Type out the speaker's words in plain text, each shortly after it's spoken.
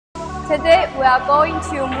Today we are going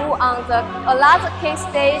to move on another key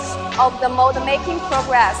stage of the mold making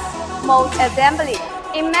progress, mold assembly.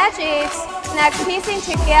 Imagine it like piecing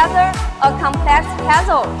together a complex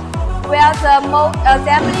puzzle, where the mold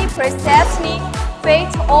assembly precisely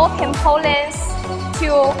fits all components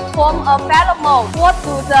to form a final mold. What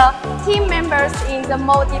do the team members in the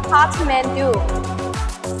mold department do?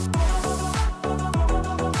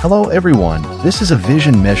 Hello everyone, this is a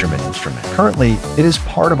vision measurement instrument. Currently, it is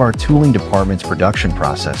part of our tooling department's production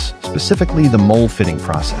process, specifically the mold fitting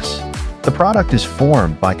process. The product is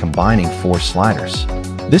formed by combining 4 sliders.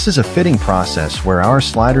 This is a fitting process where our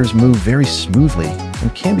sliders move very smoothly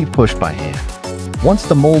and can be pushed by hand. Once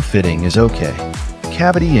the mold fitting is okay, the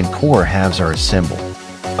cavity and core halves are assembled,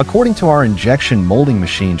 according to our injection molding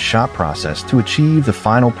machine shop process to achieve the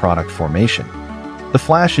final product formation. The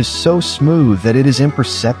flash is so smooth that it is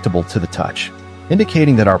imperceptible to the touch,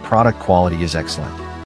 indicating that our product quality is excellent.